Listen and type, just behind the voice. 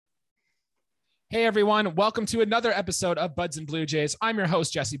Hey everyone, welcome to another episode of Buds and Blue Jays. I'm your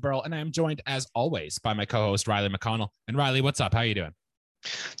host, Jesse Burrell, and I am joined as always by my co-host, Riley McConnell. And Riley, what's up? How are you doing?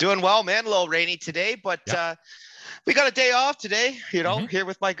 Doing well, man. A little rainy today, but we got a day off today, here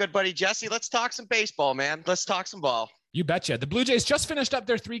with my good buddy, Jesse. Let's talk some baseball, man. Let's talk some ball. You betcha. The Blue Jays just finished up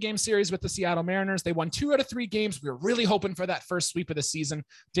their 3-game series with the Seattle Mariners. They won 2 out of 3 games. We were really hoping for that first sweep of the season.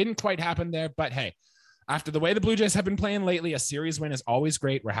 Didn't quite happen there, but hey, after the way the Blue Jays have been playing lately, a series win is always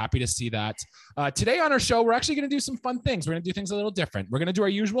great. We're happy to see that. Today on our show, we're actually going to do some fun things. We're going to do things a little different. We're going to do our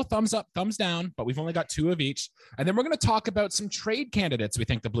usual thumbs up, thumbs down, but we've only got 2 of each. And then we're going to talk about some trade candidates we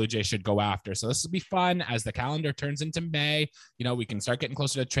think the Blue Jays should go after. So this will be fun as the calendar turns into May. We can start getting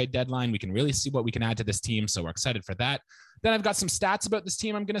closer to the trade deadline. We can really see what we can add to this team. So we're excited for that. Then I've got some stats about this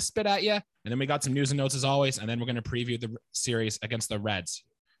team I'm going to spit at you. And then we got some news and notes as always. And then we're going to preview the series against the Reds.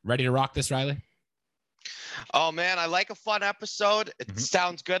 Ready to rock this, Riley? Oh, man, I like a fun episode. It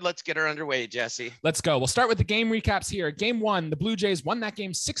sounds good. Let's get her underway, Jesse. Let's go. We'll start with the game recaps here. Game 1, the Blue Jays won that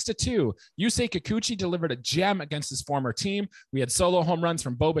game 6-2. Yusei Kikuchi delivered a gem against his former team. We had solo home runs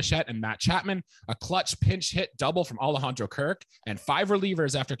from Bo Bichette and Matt Chapman, a clutch pinch hit double from Alejandro Kirk, and 5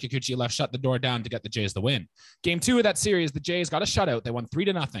 relievers after Kikuchi left shut the door down to get the Jays the win. Game 2 of that series, the Jays got a shutout. They won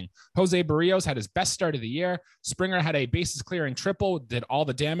 3-0. Jose Berrios had his best start of the year. Springer had a bases clearing triple, did all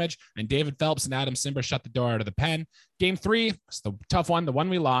the damage, and David Phelps and Adam Cimber shut the door out of the pen. Game 3, it's the tough one, the one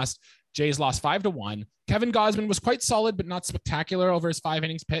we lost. Jays lost 5-1. Kevin Gausman was quite solid, but not spectacular over his 5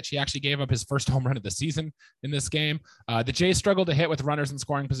 innings pitch. He actually gave up his first home run of the season in this game. The Jays struggled to hit with runners in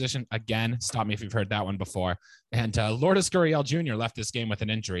scoring position again. Stop me if you've heard that one before. And Lourdes Gurriel Jr. left this game with an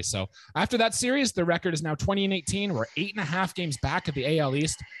injury. So after that series, the record is now 20-18. We're 8.5 games back at the AL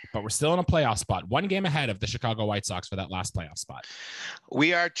East, but we're still in a playoff spot. 1 game ahead of the Chicago White Sox for that last playoff spot.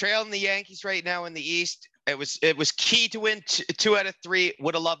 We are trailing the Yankees right now in the East. It was key to win 2 out of 3.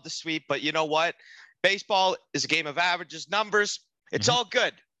 Would have loved the sweep, but you know what? Baseball is a game of averages, numbers. It's all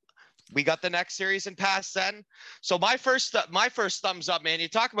good. We got the next series and past then. So my first thumbs up, man. You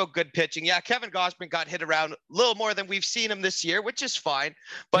talk about good pitching. Yeah, Kevin Gausman got hit around a little more than we've seen him this year, which is fine.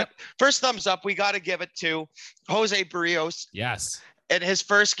 But first thumbs up, we got to give it to Jose Berrios. Yes. In his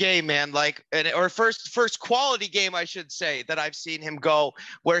first game, man, first quality game, I should say, that I've seen him go,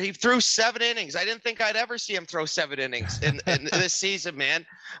 where he threw 7 innings. I didn't think I'd ever see him throw 7 innings in this season, man.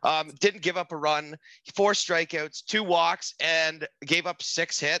 Didn't give up a run, 4 strikeouts, 2 walks, and gave up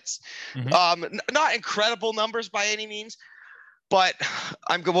 6 hits. Not incredible numbers by any means, but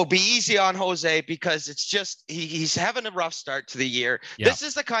we'll be easy on Jose because it's just he's having a rough start to the year. Yeah. This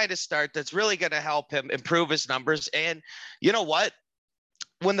is the kind of start that's really going to help him improve his numbers. And you know what?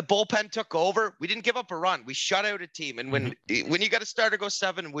 When the bullpen took over, we didn't give up a run. We shut out a team. And when you got a starter go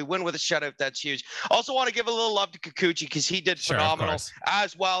 7 and we win with a shutout, that's huge. Also want to give a little love to Kikuchi because he did phenomenal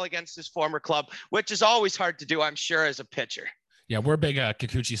as well against his former club, which is always hard to do, I'm sure, as a pitcher. Yeah, we're big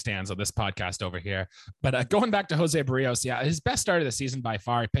Kikuchi stands on this podcast over here. But going back to Jose Berrios, his best start of the season by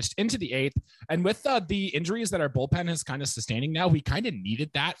far. He pitched into the 8th. And with the injuries that our bullpen is kind of sustaining now, we kind of needed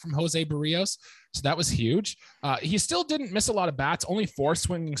that from Jose Berrios. So that was huge. He still didn't miss a lot of bats, only 4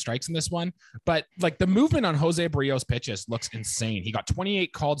 swinging strikes in this one. But the movement on Jose Berrios pitches looks insane. He got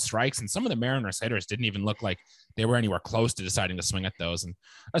 28 called strikes, and some of the Mariners hitters didn't even look like they were anywhere close to deciding to swing at those. And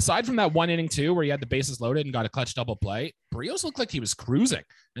aside from that 1 inning too, where he had the bases loaded and got a clutch double play, Berrios looked like he was cruising.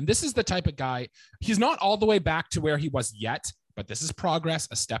 And this is the type of guy, he's not all the way back to where he was yet, but this is progress,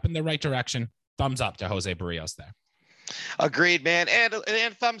 a step in the right direction. Thumbs up to Jose Berrios there. Agreed, man. And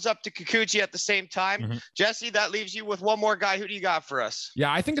thumbs up to Kikuchi at the same time. Jesse, that leaves you with one more guy. Who do you got for us?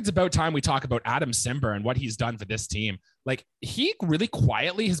 Yeah, I think it's about time we talk about Adam Cimber and what he's done for this team. He really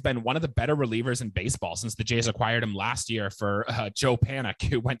quietly has been one of the better relievers in baseball since the Jays acquired him last year for Joe Panik,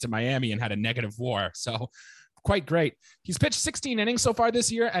 who went to Miami and had a negative WAR. So quite great. He's pitched 16 innings so far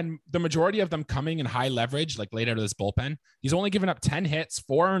this year, and the majority of them coming in high leverage, late out of this bullpen. He's only given up 10 hits,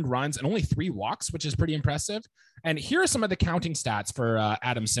 4 earned runs, and only 3 walks, which is pretty impressive. And here are some of the counting stats for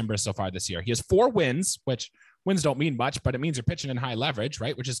Adam Cimber so far this year. He has 4 wins, which wins don't mean much, but it means you're pitching in high leverage,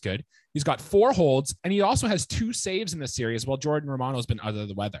 right? Which is good. He's got 4 holds, and he also has 2 saves in the series while Jordan Romano's been under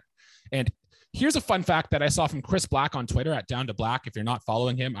the weather. And here's a fun fact that I saw from Chris Black on Twitter at Down to Black. If you're not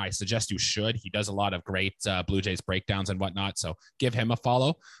following him, I suggest you should. He does a lot of great Blue Jays breakdowns and whatnot, so give him a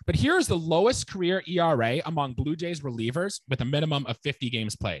follow. But here's the lowest career ERA among Blue Jays relievers with a minimum of 50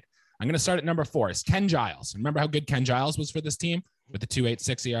 games played. I'm going to start at number 4. Is Ken Giles. Remember how good Ken Giles was for this team with the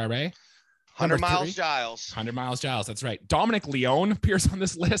 2.86 ERA? 100 Miles Giles. 100 Miles Giles. That's right. Dominic Leone appears on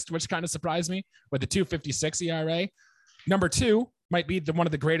this list, which kind of surprised me with the 2.56 ERA. Number 2 might be one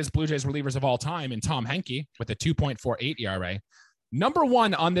of the greatest Blue Jays relievers of all time in Tom Henke with a 2.48 ERA. Number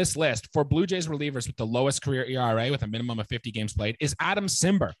one on this list for Blue Jays relievers with the lowest career ERA with a minimum of 50 games played is Adam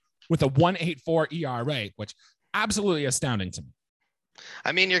Cimber with a 1.84 ERA, which absolutely astounding to me.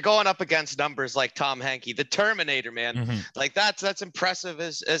 I mean, you're going up against numbers like Tom Henke, the Terminator, man. Mm-hmm. Like that's impressive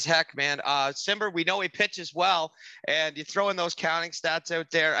as heck, man. Cimber, we know he pitches well, and you throw in those counting stats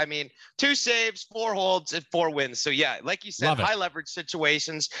out there. I mean, 2 saves, 4 holds, and 4 wins. So yeah, like you said, high leverage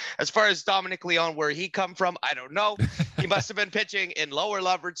situations. As far as Dominic Leone, where he come from, I don't know. He must have been pitching in lower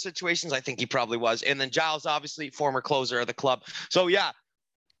leverage situations. I think he probably was. And then Giles, obviously, former closer of the club. So yeah,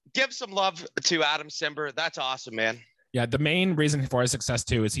 give some love to Adam Cimber. That's awesome, man. Yeah, the main reason for his success,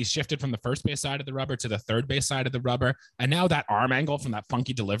 too, is he's shifted from the first base side of the rubber to the third base side of the rubber. And now that arm angle from that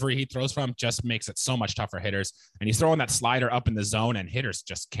funky delivery he throws from just makes it so much tougher hitters. And he's throwing that slider up in the zone, and hitters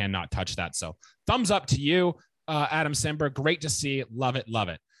just cannot touch that. So thumbs up to you, Adam Cimber. Great to see. Love it. Love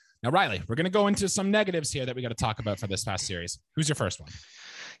it. Now, Riley, we're going to go into some negatives here that we got to talk about for this past series. Who's your first one?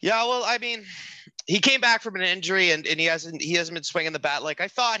 Yeah, well, I mean, he came back from an injury and he hasn't been swinging the bat like I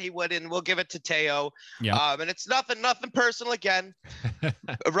thought he would, and we'll give it to Teo. Yeah. And it's nothing personal again.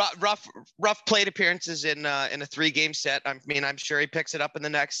 rough plate appearances in a 3-game set. I mean, I'm sure he picks it up in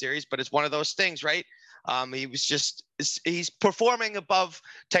the next series, but it's one of those things, right? He's performing above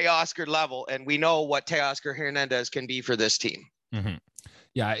Teoscar level, and we know what Teoscar Hernandez can be for this team. Mm-hmm.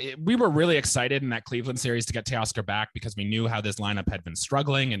 Yeah, we were really excited in that Cleveland series to get Teoscar back because we knew how this lineup had been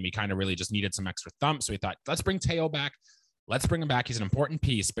struggling and we kind of really just needed some extra thump. So we thought, let's bring Teo back. Let's bring him back. He's an important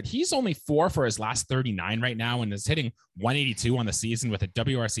piece, but he's only 4 for his last 39 right now and is hitting 182 on the season with a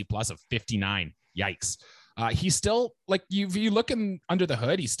WRC plus of 59. Yikes. He's still, like, if you look under the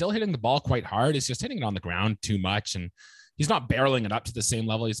hood, he's still hitting the ball quite hard. He's just hitting it on the ground too much, and he's not barreling it up to the same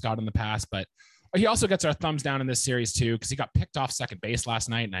level he's got in the past, but he also gets our thumbs down in this series too, because he got picked off second base last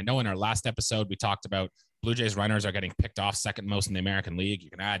night. And I know in our last episode, we talked about Blue Jays runners are getting picked off second most in the American League. You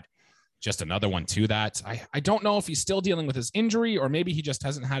can add just another one to that. I don't know if he's still dealing with his injury or maybe he just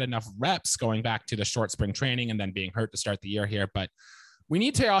hasn't had enough reps going back to the short spring training and then being hurt to start the year here. But we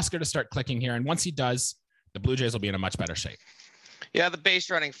need Teoscar to start clicking here. And once he does, the Blue Jays will be in a much better shape. Yeah, the base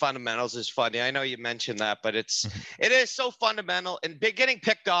running fundamentals is funny. I know you mentioned that, but it is so fundamental, and getting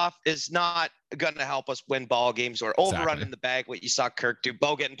picked off is not going to help us win ball games or overrun in the bag. What you saw Kirk do,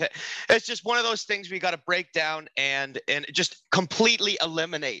 Bo getting picked. It's just one of those things we got to break down and just completely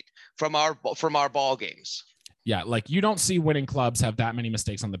eliminate from our ball games. Yeah, like you don't see winning clubs have that many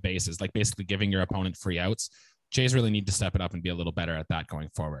mistakes on the bases, like basically giving your opponent free outs. Jays really need to step it up and be a little better at that going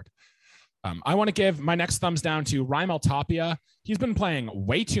forward. I want to give my next thumbs down to Raimel Tapia. He's been playing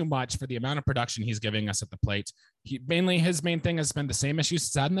way too much for the amount of production he's giving us at the plate. His main thing has been the same issues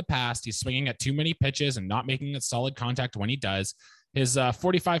he's had in the past. He's swinging at too many pitches and not making a solid contact when he does. His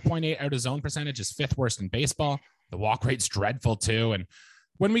 45.8 out of zone percentage is 5th worst in baseball. The walk rate's dreadful too. And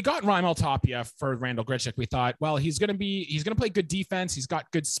when we got Raimel Tapia for Randall Grichuk, we thought, well, he's going to play good defense. He's got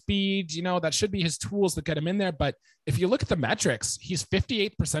good speed. You know, that should be his tools that get him in there. But if you look at the metrics, he's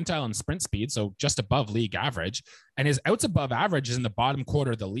 58th percentile in sprint speed, so just above league average. And his outs above average is in the bottom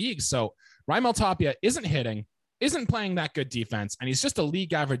quarter of the league. So Raimel Tapia isn't hitting, isn't playing that good defense, and he's just a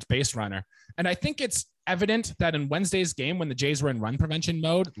league average base runner. And I think it's evident that in Wednesday's game, when the Jays were in run prevention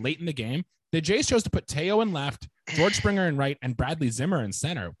mode late in the game, the Jays chose to put Teo in left, George Springer in right, and Bradley Zimmer in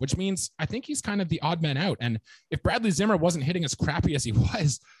center, which means I think he's kind of the odd man out. And if Bradley Zimmer wasn't hitting as crappy as he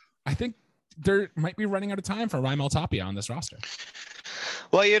was, I think there might be running out of time for Raimel Tapia on this roster.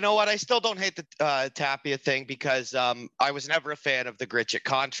 Well, you know what? I still don't hate the Tapia thing because I was never a fan of the Grichuk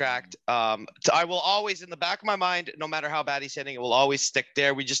contract. I will always, in the back of my mind, no matter how bad he's hitting, it will always stick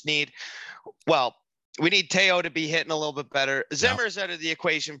there. We just need, we need Teo to be hitting a little bit better. Zimmer's out of the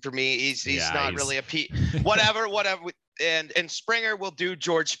equation for me. He's not really a whatever. And Springer will do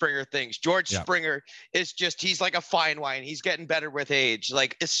George Springer things. Springer is he's like a fine wine. He's getting better with age,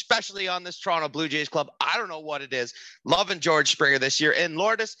 like especially on this Toronto Blue Jays club. I don't know what it is. Loving George Springer this year. And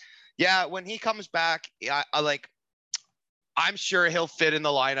Lourdes, when he comes back, I'm sure he'll fit in the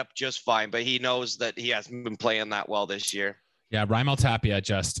lineup just fine, but he knows that he hasn't been playing that well this year. Yeah, Raimel Tapia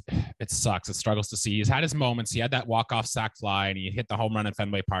it sucks. It struggles to see. He's had his moments. He had that walk-off sac fly, and he hit the home run at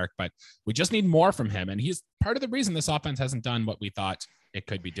Fenway Park, but we just need more from him, and he's part of the reason this offense hasn't done what we thought it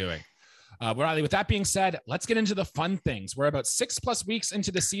could be doing. Riley, with that being said, let's get into the fun things. We're about 6+ weeks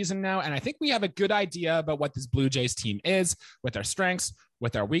into the season now, and I think we have a good idea about what this Blue Jays team is, with our strengths,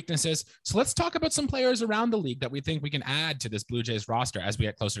 with our weaknesses. So let's talk about some players around the league that we think we can add to this Blue Jays roster as we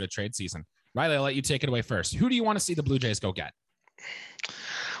get closer to trade season. Riley, I'll let you take it away first. Who do you want to see the Blue Jays go get?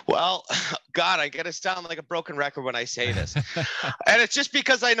 Well, God, I got to sound like a broken record when I say this. And it's just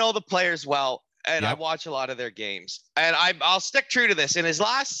because I know the players well. and I watch a lot of their games. And I'll stick true to this. In his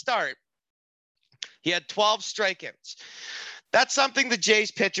last start, he had 12 strikeouts. That's something the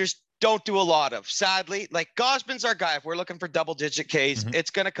Jays pitchers don't do a lot of. Sadly, like Gausman's our guy. If we're looking for double-digit Ks,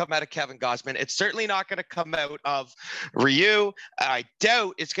 it's going to come out of Kevin Gausman. It's certainly not going to come out of Ryu. I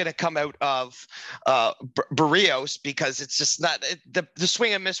doubt it's going to come out of Berrios because it's just not the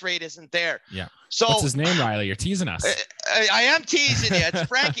swing and miss rate isn't there. Yeah. So what's his name, Riley? You're teasing us. I am teasing you. It's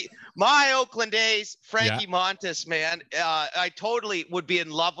Frankie. My Oakland A's, Frankie Montas, man. I totally would be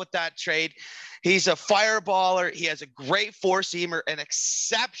in love with that trade. He's a fireballer. He has a great four-seamer, an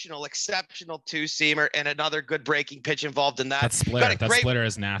exceptional two-seamer, and another good breaking pitch involved in that. That splitter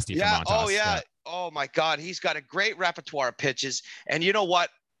is nasty for Montas. Oh, yeah. Oh, my God. He's got a great repertoire of pitches. And you know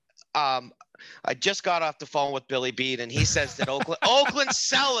what? I just got off the phone with Billy Bean, and he says that Oakland's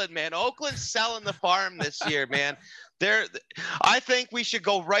selling, man. Oakland's selling the farm this year, man. I think we should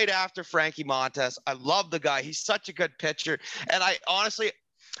go right after Frankie Montas. I love the guy. He's such a good pitcher. And I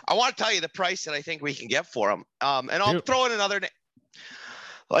want to tell you the price that I think we can get for him. And I'll throw in another name.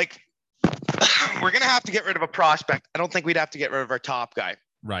 Like, we're going to have to get rid of a prospect. I don't think we'd have to get rid of our top guy.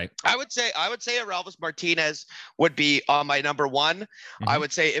 Right. I would say Aurelvis Martinez would be on my number one. I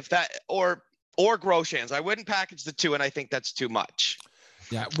would say if that or Groshans. I wouldn't package the two, and I think that's too much.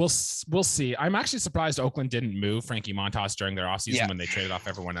 Yeah, we'll see. I'm actually surprised Oakland didn't move Frankie Montas during their offseason when they traded off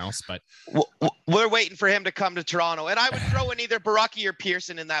everyone else. But we're waiting for him to come to Toronto. And I would throw in either Baraki or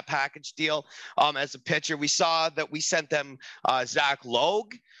Pearson in that package deal as a pitcher. We saw that we sent them Zach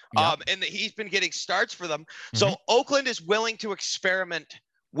Logue, and he's been getting starts for them. So Oakland is willing to experiment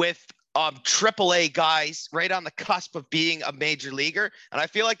with AAA guys right on the cusp of being a major leaguer. And I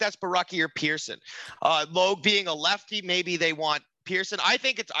feel like that's Baraki or Pearson. Logue being a lefty, maybe they want Pearson. I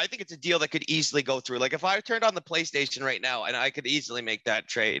think it's a deal that could easily go through. Like if I turned on the PlayStation right now, and I could easily make that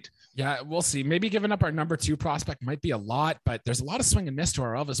trade. Yeah, we'll see. Maybe giving up our number 2 prospect might be a lot, but there's a lot of swing and miss to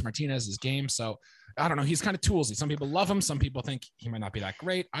our Elvis Martinez's game. So I don't know. He's kind of toolsy. Some people love him. Some people think he might not be that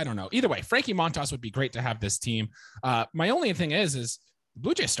great. I don't know. Either way, Frankie Montas would be great to have this team. My only thing is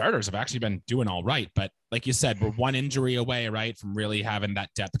Blue Jay starters have actually been doing all right, but like you said, we're one injury away, right, from really having that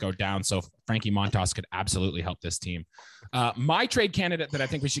depth go down. So Frankie Montas could absolutely help this team. My trade candidate that I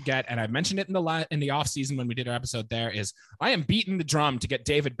think we should get, and I mentioned it in the offseason when we did our episode there, is I am beating the drum to get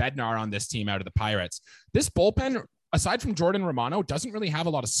David Bednar on this team out of the Pirates. This bullpen, aside from Jordan Romano, doesn't really have a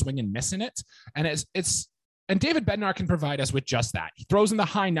lot of swing and miss in it, and and David Bednar can provide us with just that. He throws in the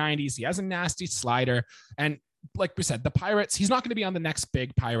high 90s. He has a nasty slider, and like we said, the Pirates, he's not going to be on the next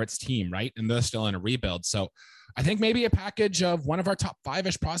big Pirates team, right? And they're still in a rebuild. So I think maybe a package of one of our top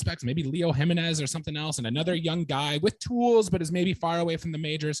 5-ish prospects, maybe Leo Jimenez or something else, and another young guy with tools, but is maybe far away from the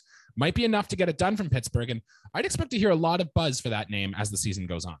majors, might be enough to get it done from Pittsburgh. And I'd expect to hear a lot of buzz for that name as the season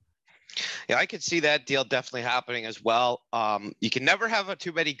goes on. Yeah, I could see that deal definitely happening as well. You can never have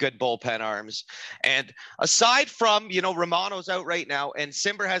too many good bullpen arms. And aside from, Romano's out right now and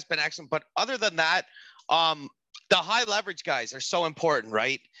Cimber has been excellent. But other than that, the high leverage guys are so important,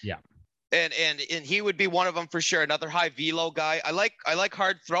 right? Yeah. And he would be one of them for sure. Another high velo guy. I like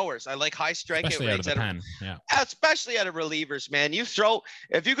hard throwers. I like high strikeout rates. Especially out of relievers, man.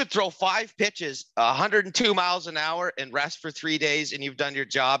 If you could throw 5 pitches, 102 miles an hour and rest for 3 days and you've done your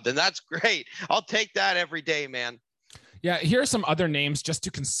job, then that's great. I'll take that every day, man. Yeah, here are some other names just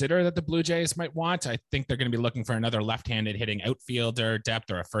to consider that the Blue Jays might want. I think they're going to be looking for another left-handed hitting outfielder depth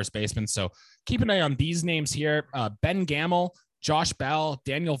or a first baseman. So keep an eye on these names here. Ben Gamel, Josh Bell,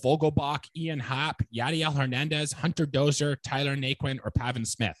 Daniel Vogelbach, Ian Happ, Yadiel Hernandez, Hunter Dozier, Tyler Naquin, or Pavin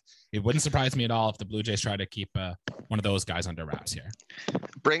Smith. It wouldn't surprise me at all if the Blue Jays try to keep one of those guys under wraps here.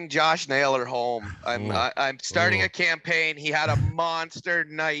 Bring Josh Naylor home. I'm starting a campaign. He had a monster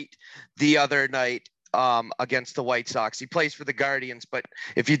night the other night against the White Sox. He plays for the Guardians, but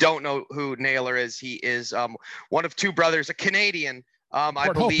if you don't know who Naylor is, he is one of 2 brothers, a Canadian,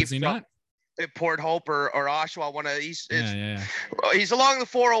 I believe. Is he not? Port Hope or Oshawa, he's along the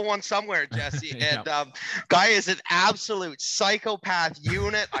 401 somewhere, Jesse. And guy is an absolute psychopath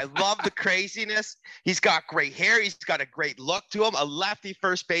unit. I love the craziness. He's got great hair. He's got a great look to him. A lefty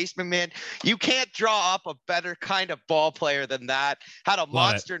first baseman, man. You can't draw up a better kind of ball player than that. Had a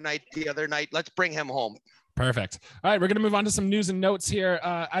monster night the other night. Let's bring him home. Perfect. All right, we're going to move on to some news and notes here.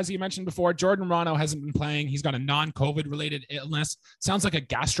 As you mentioned before, Jordan Romano hasn't been playing. He's got a non-COVID related illness. Sounds like a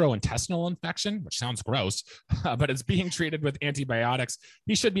gastrointestinal infection, which sounds gross, but it's being treated with antibiotics.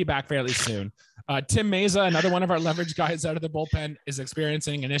 He should be back fairly soon. Tim Meza, another one of our leverage guys out of the bullpen, is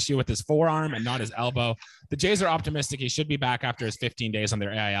experiencing an issue with his forearm and not his elbow. The Jays are optimistic he should be back after his 15 days on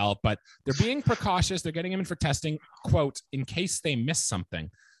their AIL, but they're being precautious. They're getting him in for testing, quote, in case they miss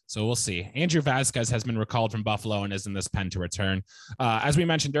something. So we'll see. Andrew Vasquez has been recalled from Buffalo and is in this pen to return. As we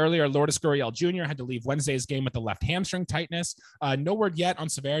mentioned earlier, Lourdes Gurriel Jr. had to leave Wednesday's game with the left hamstring tightness. No word yet on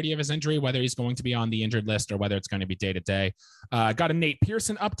severity of his injury, whether he's going to be on the injured list or whether it's going to be day-to-day. Got a Nate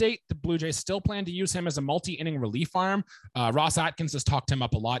Pearson update. The Blue Jays still plan to use him as a multi-inning relief arm. Ross Atkins has talked him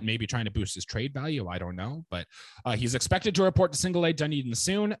up a lot, maybe trying to boost his trade value. I don't know, but he's expected to report to Single-A Dunedin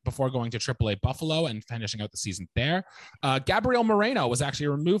soon before going to Triple-A Buffalo and finishing out the season there. Gabriel Moreno was actually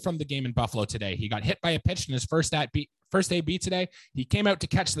removed from the game in Buffalo today. He got hit by a pitch in his first AB today. He came out to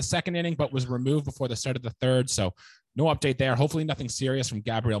catch the second inning, but was removed before the start of the third. So no update there. Hopefully nothing serious from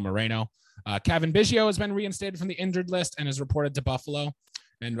Gabriel Moreno. Kevin Biggio has been reinstated from the injured list and is reported to Buffalo.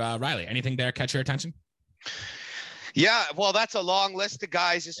 And Riley, anything there catch your attention? Yeah, well, that's a long list of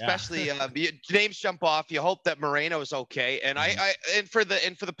guys, especially names jump off. You hope that Moreno is okay, and and for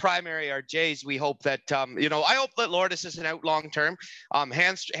the primary our Jays, we hope that I hope that Lourdes isn't out long term.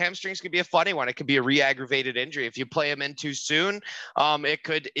 Hamstrings could be a funny one. It could be a re-aggravated injury if you play him in too soon. It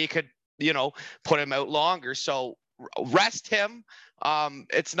could put him out longer. So rest him.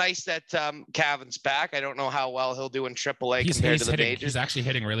 It's nice that Cavan's back. I don't know how well he'll do in AAA compared to the majors. He's actually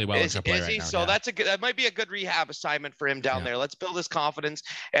hitting really well in AAA right now. So that might be a good rehab assignment for him down there. Let's build his confidence,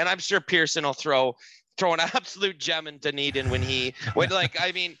 and I'm sure Pearson will throw an absolute gem in Dunedin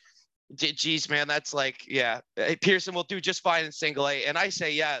geez, man, that's Pearson will do just fine in Single-A, and I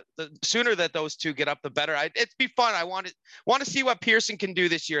say the sooner that those two get up, the better. It'd be fun. I want to see what Pearson can do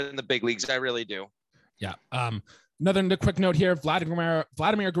this year in the big leagues. I really do. Yeah. Another quick note here, Vladimir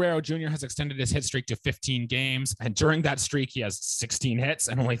Guerrero Jr. has extended his hit streak to 15 games. And during that streak, he has 16 hits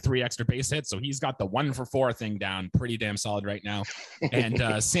and only 3 extra base hits. So he's got the 1-for-4 thing down pretty damn solid right now.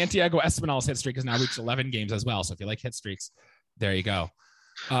 And Santiago Espinal's hit streak has now reached 11 games as well. So if you like hit streaks, there you go.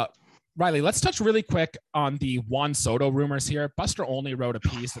 Riley, let's touch really quick on the Juan Soto rumors here. Buster Olney wrote a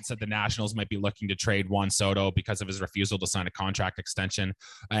piece that said the Nationals might be looking to trade Juan Soto because of his refusal to sign a contract extension.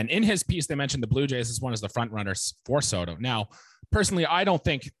 And in his piece, they mentioned the Blue Jays as one of the front runners for Soto. Now, personally, I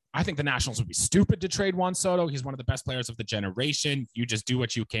think the Nationals would be stupid to trade Juan Soto. He's one of the best players of the generation. You just do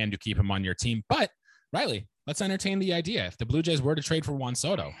what you can to keep him on your team. But Riley, let's entertain the idea. If the Blue Jays were to trade for Juan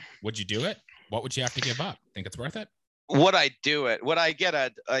Soto, would you do it? What would you have to give up? Think it's worth it? Would I do it? Would I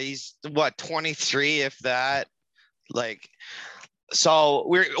get he's 23, if that, so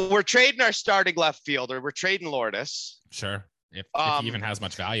we're trading our starting left fielder. We're trading Lourdes. Sure. If he even has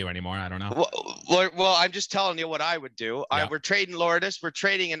much value anymore, I don't know. Well, I'm just telling you what I would do. Yep. We're trading Lourdes. We're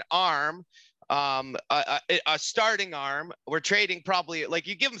trading an arm, a starting arm. We're trading probably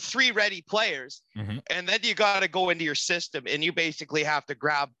you give them 3 ready players, and then you got to go into your system and you basically have to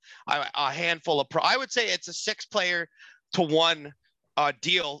grab a handful of I would say it's a 6-player to 1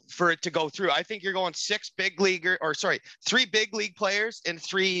 deal for it to go through. I think you're going 3 big league players and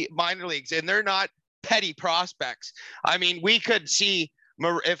 3 minor leagues, and they're not petty prospects. I mean, we could see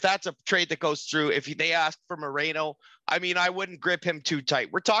if that's a trade that goes through, if they ask for Moreno, I mean, I wouldn't grip him too tight.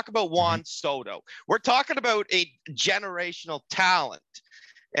 We're talking about Juan Soto. We're talking about a generational talent.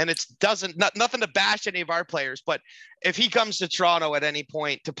 And it's nothing to bash any of our players, but if he comes to Toronto at any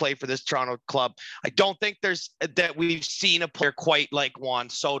point to play for this Toronto club, I don't think that we've seen a player quite like Juan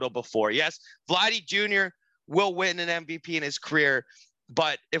Soto before. Yes, Vladdy Jr. will win an MVP in his career,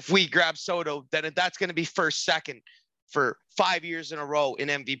 but if we grab Soto, then that's going to be first, second for 5 years in a row in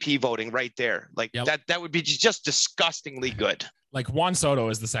MVP voting right there. That would be just disgustingly good. Juan Soto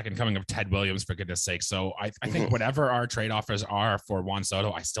is the second coming of Ted Williams, for goodness sake. So I think whatever our trade offers are for Juan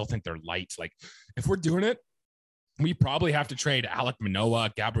Soto, I still think they're light. If we're doing it, we probably have to trade Alek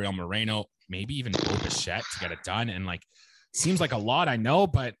Manoah, Gabriel Moreno, maybe even Bo Bichette to get it done. And seems like a lot, I know,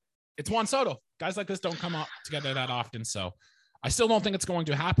 but it's Juan Soto. Guys like this don't come up together that often. So I still don't think it's going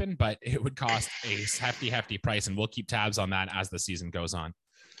to happen, but it would cost a hefty price, and we'll keep tabs on that as the season goes on.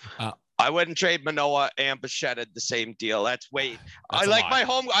 I wouldn't trade Manoah and Bichette at the same deal. I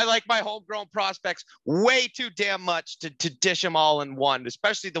like my homegrown prospects way too damn much to dish them all in one,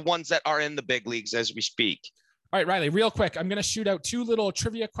 especially the ones that are in the big leagues as we speak. All right, Riley, real quick, I'm going to shoot out 2 little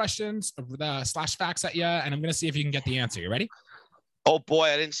trivia questions / facts at you, and I'm going to see if you can get the answer. You ready? Oh boy,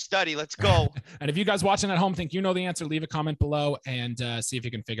 I didn't study. Let's go. And if you guys watching at home think you know the answer, leave a comment below and see if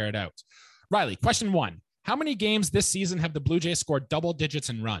you can figure it out. Riley, question 1. How many games this season have the Blue Jays scored double digits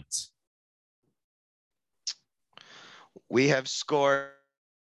in runs? We have scored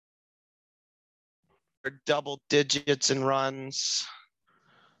double digits in runs.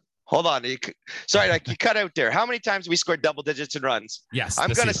 Hold on. You cut out there. How many times have we scored double digits in runs? Yes.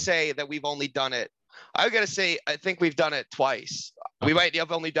 I'm going to say that we've only done it. I'm going to say, I think we've done it twice. Okay. We might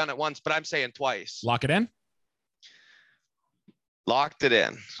have only done it once, but I'm saying twice. Lock it in. Locked it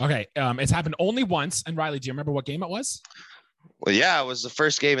in. Okay. It's happened only once. And Riley, do you remember what game it was? Well, yeah, it was the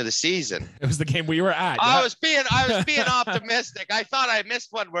first game of the season. It was the game we were at. I Yeah. was being optimistic. I thought I missed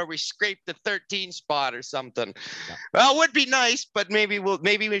one where we scraped the 13 spot or something. Yeah. Well, it would be nice, but maybe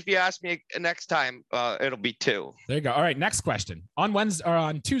if you ask me next time, it'll be 2. There you go. All right, next question.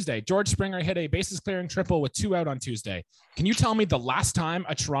 On Tuesday, George Springer hit a bases clearing triple with 2 out on Tuesday. Can you tell me the last time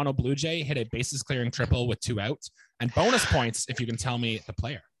a Toronto Blue Jay hit a bases clearing triple with 2 outs? And bonus points if you can tell me the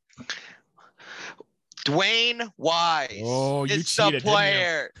player. Dwayne Wise is the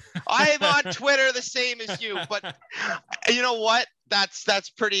player. I'm on Twitter the same as you, but you know what?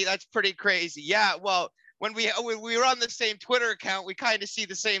 That's pretty crazy. Yeah. Well, when we were on the same Twitter account, we kind of see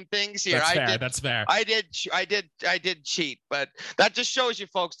the same things here. That's fair. I did cheat, but that just shows you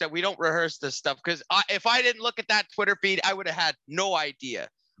folks that we don't rehearse this stuff. Because if I didn't look at that Twitter feed, I would have had no idea.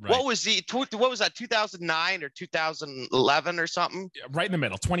 Right. What was that, 2009 or 2011 or something? Right in the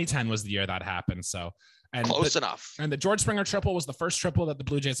middle. 2010 was the year that happened. So close enough. And the George Springer triple was the first triple that the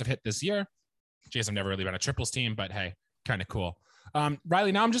Blue Jays have hit this year. Jays have never really been a triples team, but hey, kind of cool.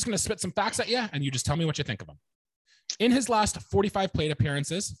 Riley, now I'm just going to spit some facts at you, and you just tell me what you think of them. In his last 45 plate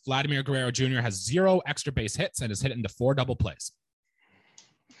appearances, Vladimir Guerrero Jr. has 0 extra base hits and has hit into 4 double plays.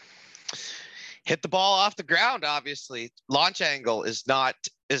 Hit the ball off the ground, obviously. Launch angle is not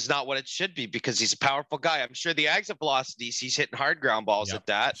what it should be because he's a powerful guy. I'm sure the exit velocities, he's hitting hard ground balls at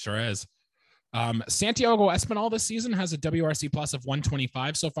that. Sure is. Santiago Espinal this season has a WRC plus of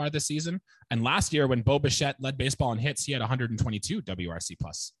 125 so far this season. And last year when Bo Bichette led baseball in hits, he had 122 WRC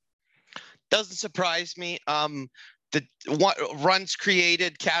plus. Doesn't surprise me. The runs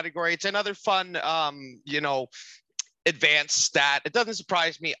created category, it's another fun, advanced stat. It doesn't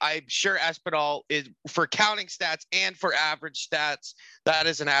surprise me. I'm sure Espinal is, for counting stats and for average stats, that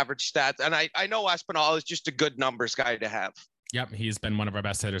is an average stat. And I know Espinal is just a good numbers guy to have. Yep, he's been one of our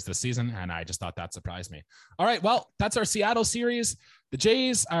best hitters this season, and I just thought that surprised me. All right, well, that's our Seattle series. The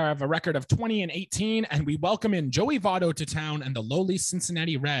Jays have a record of 20-18, and we welcome in Joey Votto to town and the lowly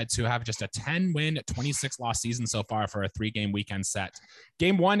Cincinnati Reds, who have just a 10-win, 26-loss season so far for a 3-game weekend set.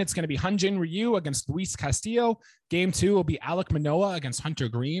 Game 1, it's going to be Hyun-Jin Ryu against Luis Castillo. Game 2 will be Alek Manoah against Hunter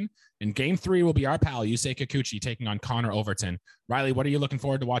Green. And Game 3 will be our pal, Yusei Kikuchi, taking on Connor Overton. Riley, what are you looking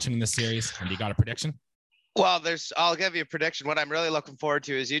forward to watching in this series? And you got a prediction? Well, I'll give you a prediction. What I'm really looking forward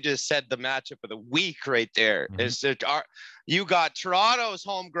to is you just said the matchup of the week right there. Mm-hmm. Is that you got Toronto's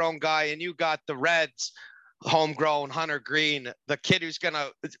homegrown guy and you got the Reds homegrown Hunter Green, the kid who's going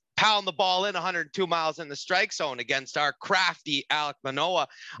to pound the ball in 102 miles in the strike zone against our crafty Alek Manoah.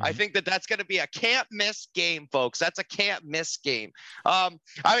 Mm-hmm. I think that's going to be a can't miss game, folks. That's a can't miss game. I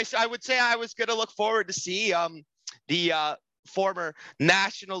would say I was going to look forward to see the former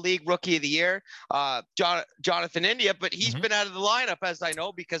National League Rookie of the Year, Jonathan India, but he's been out of the lineup, as I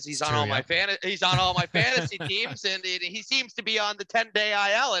know, because he's on all my fantasy teams, and he seems to be on the 10-day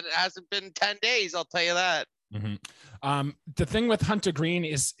IL, and it hasn't been 10 days. I'll tell you that. Mm-hmm. The thing with Hunter Green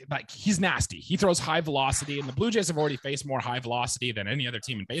is like he's nasty. He throws high velocity, and the Blue Jays have already faced more high velocity than any other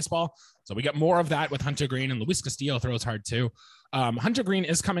team in baseball. So we get more of that with Hunter Green, and Luis Castillo throws hard too. Hunter Green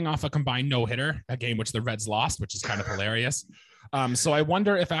is coming off a combined no-hitter, a game which the Reds lost, which is kind of hilarious. So I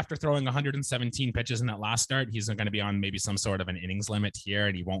wonder if after throwing 117 pitches in that last start, he's going to be on maybe some sort of an innings limit here,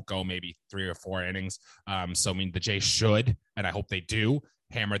 and he won't go maybe 3 or 4 innings. So I mean, the Jays should, and I hope they do,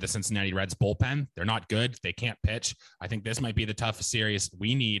 hammer the Cincinnati Reds bullpen. They're not good. They can't pitch. I think this might be the toughest series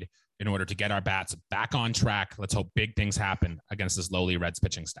we need in order to get our bats back on track. Let's hope big things happen against this lowly Reds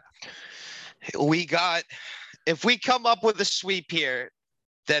pitching staff. If we come up with a sweep here,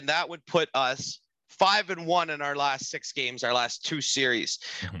 then that would put us 5-1 in our last 6 games, our last 2 series,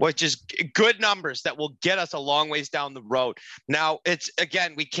 which is good numbers that will get us a long ways down the road. Now it's,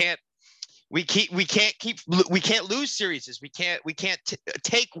 again, we can't lose series. We can't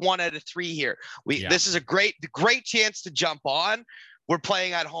take 1 out of 3 here. This is a great chance to jump on. We're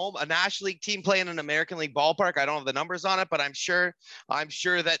playing at home, a National League team playing an American League ballpark. I don't have the numbers on it, but I'm sure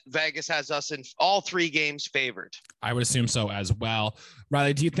that Vegas has us in all 3 games favored. I would assume so as well.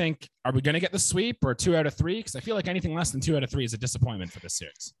 Riley, do you think, are we going to get the sweep or 2 out of 3? Because I feel like anything less than 2 out of 3 is a disappointment for this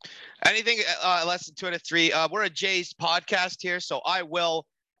series. Anything less than 2 out of 3. We're a Jays podcast here, so I will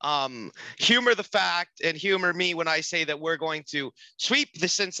humor the fact and humor me when I say that we're going to sweep the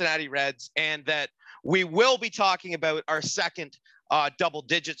Cincinnati Reds and that we will be talking about our second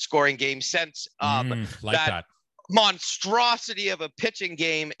double-digit scoring game since that monstrosity of a pitching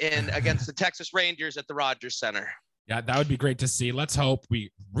game against the Texas Rangers at the Rogers Center. Yeah, that would be great to see. Let's hope.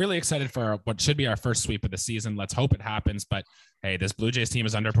 We really excited for what should be our first sweep of the season. Let's hope it happens. But hey, this Blue Jays team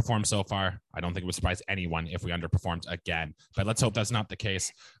has underperformed so far. I don't think it would surprise anyone if we underperformed again. But let's hope that's not the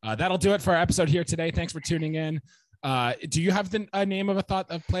case. That'll do it for our episode here today. Thanks for tuning in. Do you have a name of a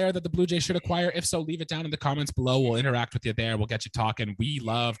thought of player that the Blue Jays should acquire? If so, leave it down in the comments below. We'll interact with you there. We'll get you talking. We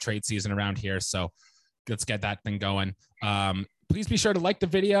love trade season around here. So let's get that thing going. Please be sure to like the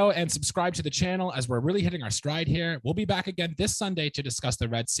video and subscribe to the channel as we're really hitting our stride here. We'll be back again this Sunday to discuss the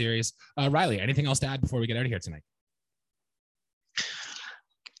Reds series. Riley, anything else to add before we get out of here tonight?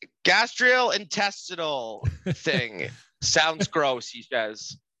 Gastrointestinal thing. Sounds gross, he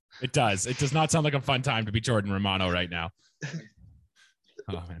says. It does. It does not sound like a fun time to be Jordan Romano right now.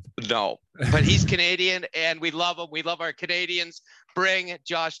 Oh, man. No, but he's Canadian and we love him. We love our Canadians. Bring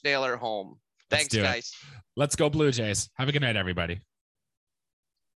Josh Naylor home. Thanks, guys. Let's go Blue Jays. Have a good night, everybody.